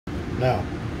Now,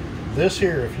 this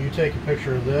here, if you take a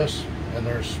picture of this, and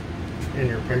there's in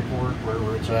your paperwork,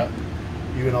 wherever it's at,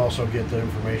 you can also get the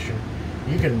information.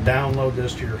 You can download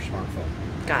this to your smartphone.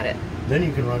 Got it. Then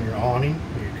you can run your awning,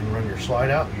 you can run your slide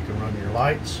out, you can run your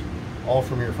lights, all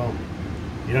from your phone.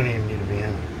 You don't even need to be in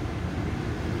it.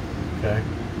 Okay?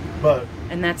 But...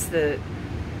 And that's the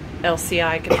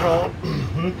LCI control?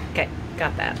 Okay,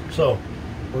 got that. So,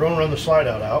 we're going to run the slide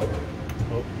out.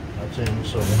 Oh, that's in,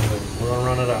 so we're going to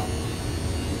run it out.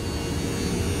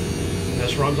 And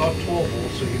this runs off 12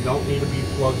 volts, so you don't need to be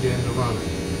plugged in to run it.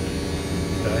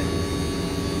 Okay?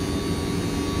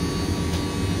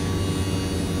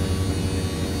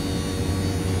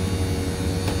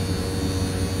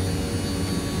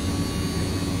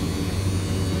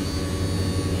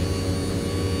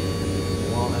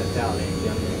 While that's out, I'm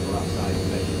going to go outside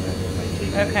and measure that with my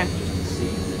tape. Okay. Just to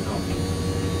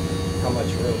see how much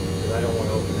room, because I don't want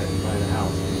to open that in front of the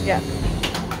house. Yeah.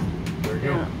 There you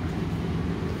go. Yeah.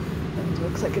 It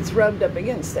looks like it's rubbed up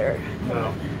against there.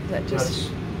 No, That just...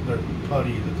 that's the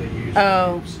putty that they use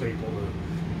Oh. to staple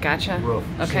the Gotcha. roof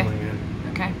Okay. ceiling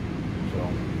in. Okay. So,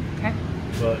 Okay.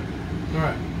 but, all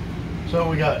right. So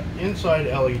we got inside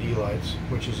LED lights,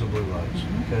 which is the blue lights.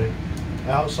 Okay.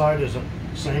 Outside is the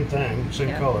same thing, same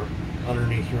Yep. color,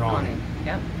 underneath your awning.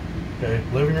 Yep. Okay.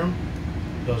 Living room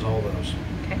does all those.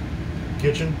 Okay.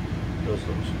 Kitchen does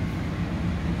those.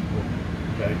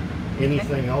 Okay.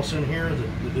 Anything else in here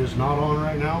that is not on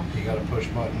right now, you got to push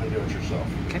button and do it yourself.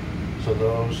 Okay. So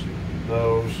those,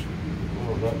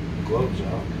 oh, that globe's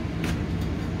out.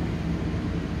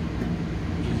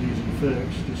 Which is easy to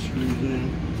fix, just screws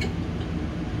in.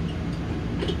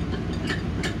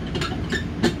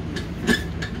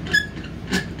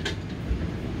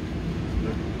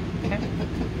 Okay.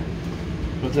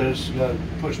 But this, you got a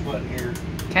push button here.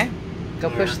 Okay. Go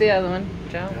There. push the other one,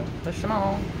 Joe. Yep. Push them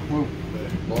all. Whoa.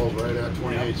 Ball's right at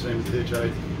 28, same as the hitch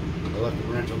height. I left the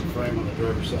wrench on the frame on the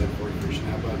driver's side for you for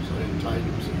snap out, so I didn't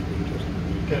tighten them, so you can just...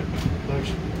 Okay,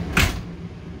 thanks.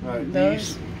 All right,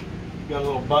 Those? these got a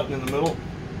little button in the middle.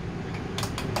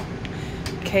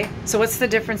 Okay. So what's the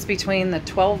difference between the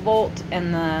 12 volt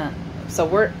and the... So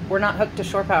we're not hooked to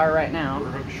shore power right now.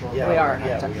 We're hooked short. Yeah. We are.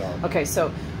 yeah, hooked we up. are. Okay,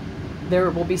 so there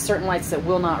will be certain lights that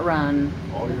will not run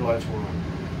All your lights will run.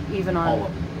 even All on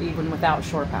of them. even without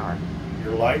shore power.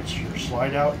 Your lights, your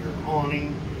slide out, your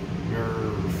awning, your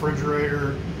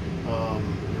refrigerator,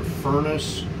 your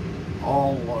furnace,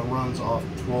 all runs off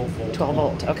 12 volt. 12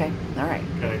 volt. Okay. All right.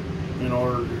 Okay. In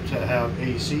order to have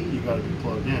AC, you got to be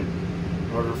plugged in.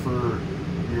 In order for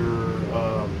your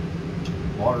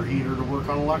water heater to work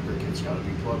on electric, it's got to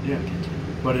be plugged in.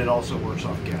 But it also works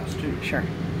off gas too. Sure.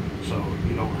 So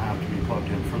you don't have to be plugged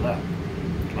in for that.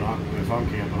 But if I'm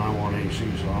camping, I want AC,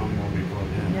 so I'm going to be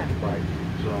plugged in. Yeah. Right.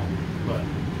 So, but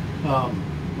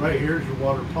right here is your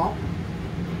water pump.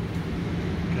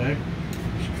 Okay.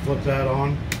 Just flip that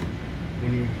on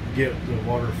when you get the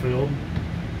water filled.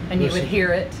 And you This would is- hear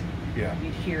it. Yeah,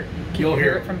 You'd hear. Can You'll you hear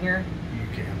hear it. it from here? you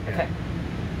can. Okay.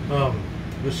 Yeah.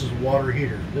 This is water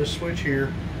heater. This switch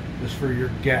here is for your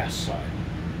gas side.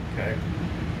 Okay.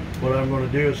 What I'm going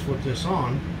to do is flip this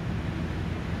on.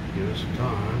 Give us some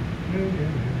time.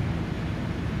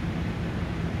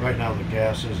 Right now the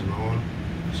gas isn't on,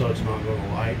 so it's not going to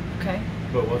light. Okay.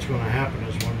 But what's going to happen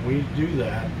is when we do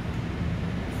that,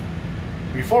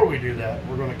 before we do that,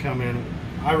 we're going to come in.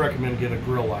 I recommend get a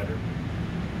grill lighter.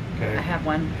 Okay. I have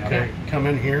one. Okay. Come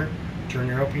in here, turn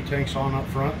your LP tanks on up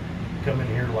front. Come in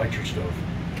here, light your stove.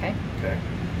 Okay. Okay.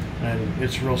 And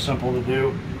it's real simple to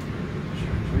do.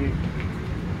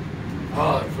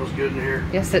 Oh, it feels good in here.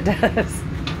 Yes, it does.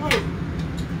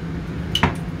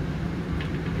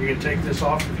 You can take this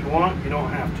off if you want. You don't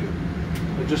have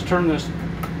to. But just turn this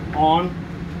on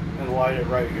and light it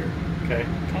right here. Okay.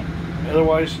 Okay.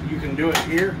 Otherwise, you can do it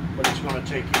here, but it's going to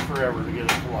take you forever to get it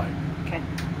to light. Okay.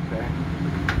 Okay.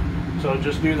 So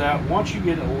just do that. Once you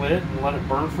get it lit and let it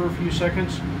burn for a few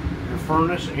seconds, your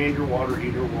furnace and your water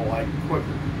heater will light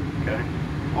quicker. Okay.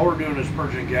 All we're doing is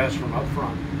purging gas from up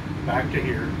front back to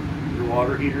here. Your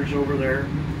water heater's over there.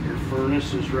 Your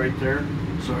furnace is right there.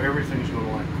 So everything's going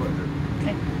to light quicker.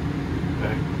 Okay.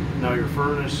 Okay. Now your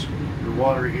furnace, your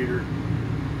water heater.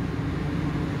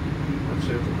 Let's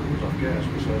see if it runs off gas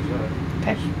besides that.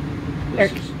 Okay. This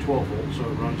Eric. is 12 volts, so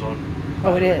it runs on.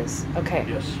 Oh, it is. Okay.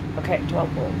 Yes. Okay. 12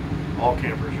 volt. All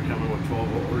campers are coming with 12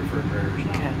 volt refrigerators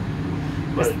now. Okay.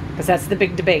 But Because that's the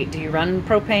big debate. Do you run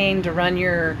propane to run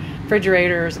your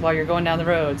refrigerators while you're going down the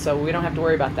road? So we don't have to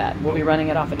worry about that. We'll be running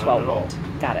it off a Not 12 at all. volt.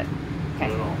 Got it. not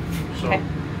Okay. at all. So, Okay.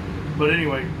 but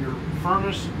anyway, your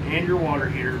furnace and your water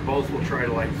heater both will try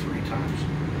to light 3 times.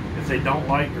 If they don't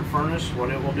light your furnace, what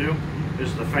it will do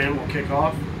is the fan will kick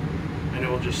off and it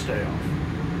will just stay off.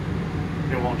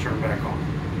 It won't turn back on.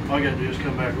 All you gotta do is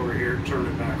come back over here, turn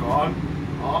it back on,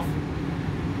 off,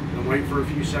 and wait for a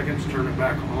few seconds, turn it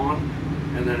back on,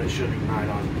 and then it should ignite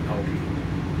on LP.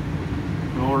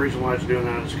 The only reason why it's doing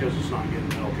that is because it's not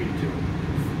getting LP to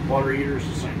it. Water heater is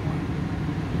the same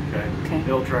way. Okay?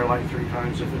 It'll try like 3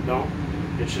 times. If it don't,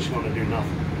 it's just going to do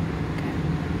nothing.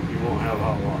 You won't have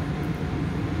hot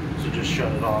water. So just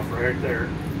shut it off right there,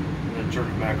 and then turn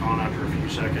it back on after a few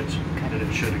seconds, and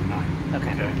it should ignite.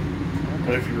 Okay?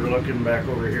 But if you're looking back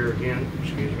over here again,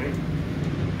 excuse me,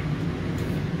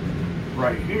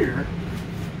 right here,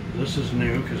 this is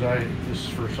new because this is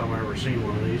the first time I've ever seen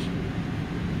one of these.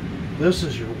 This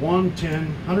is your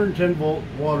 110 volt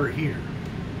water heater.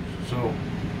 So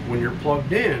when you're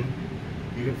plugged in,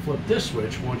 you can flip this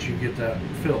switch once you get that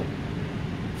filled.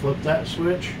 Flip that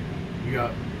switch,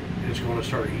 it's going to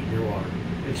start heating your water.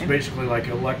 It's basically like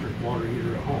an electric water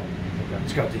heater at home.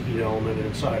 It's got the heat element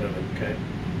inside of it, okay?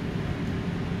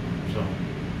 So,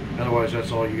 otherwise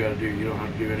that's all you got to do. You don't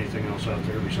have to do anything else out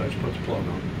there besides put the plug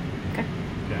on. Okay.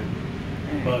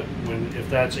 But if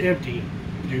that's empty,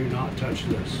 do not touch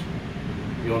this.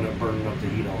 You'll end up burning up the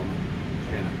heat element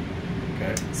in it.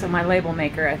 Okay. So my label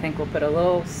maker, I think, will put a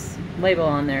little label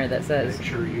on there that says, make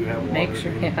sure you have water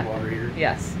in the water heater.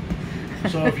 Yes.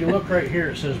 So if you look right here,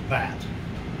 it says BAT.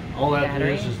 All that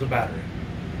is the battery.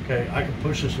 Okay, I can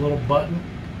push this little button.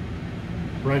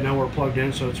 Right now we're plugged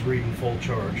in, so it's reading full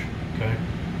charge. Okay,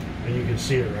 and you can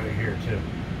see it right here too.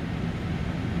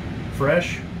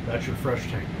 Fresh, that's your fresh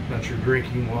tank. That's your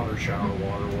drinking water, shower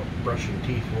water, brushing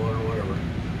teeth water, whatever.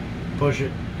 Push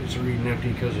it, it's reading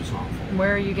empty because it's not full.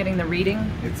 Where are you getting the reading?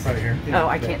 It's right here. Oh,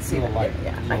 I can't see that.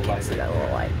 Yeah, I can't see that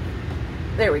little light.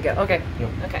 There we go. Okay. Yep.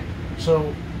 Okay.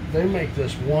 So they make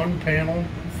this one panel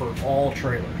for all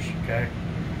trailers. Okay.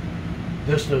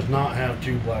 This does not have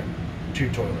two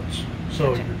toilets.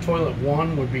 So your toilet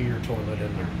 1 would be your toilet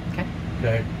in there. Okay.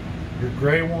 Okay. Your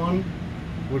gray one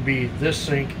would be this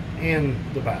sink in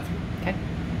the bathroom. Okay.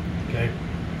 Okay.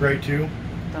 Gray 2.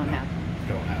 Don't have.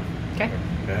 Okay.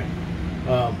 Okay.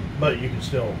 But you can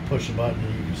still push the button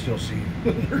and you can still see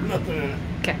there's nothing in it.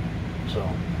 Okay. So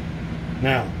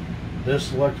now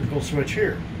this electrical switch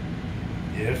here,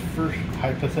 if for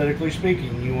hypothetically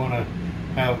speaking you want to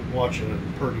watch a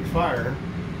pretty fire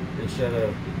instead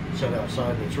of sit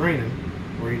outside and it's raining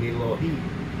where you need a little heat,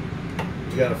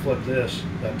 you got to flip this,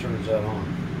 that turns that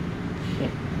on.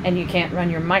 And you can't run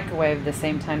your microwave the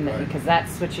same time because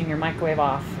that's switching your microwave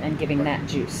off and giving that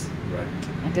juice. Right.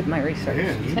 I did my research.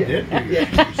 Man, you did do your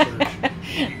research.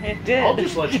 It did. I'll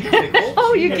just let you take hold.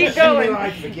 Oh, you keep going. I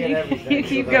forget everything. You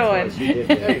keep going.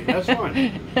 Hey, that's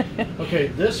fine. Okay,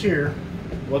 this here,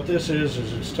 what this is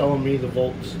it's telling me the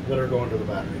volts that are going to the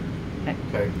battery.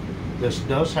 Okay. This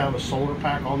does have a solar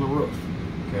pack on the roof.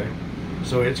 Okay.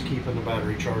 So it's keeping the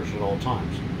battery charged at all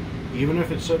times. Even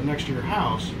if it's sitting next to your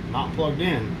house, not plugged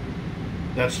in,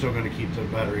 that's still going to keep the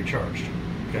battery charged.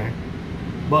 Okay.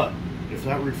 But if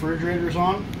that refrigerator's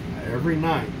on, every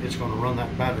night it's going to run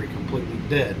that battery completely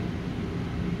dead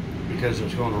because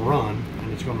it's going to run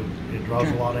and it draws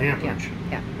a lot of amperage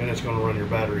and it's going to run your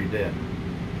battery dead.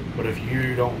 But if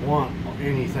you don't want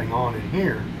anything on in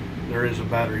here, there is a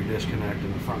battery disconnect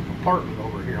in the front compartment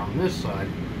over here on this side,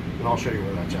 and I'll show you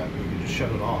where that's at. You can just shut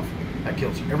it off. That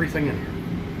kills everything in here.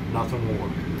 Nothing will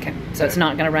work. Okay. So it's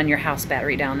not going to run your house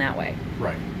battery down that way.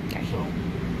 Right. Okay. So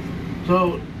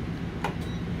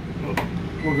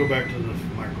we'll go back to the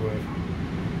microwave.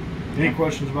 Any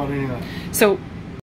questions about any of that? So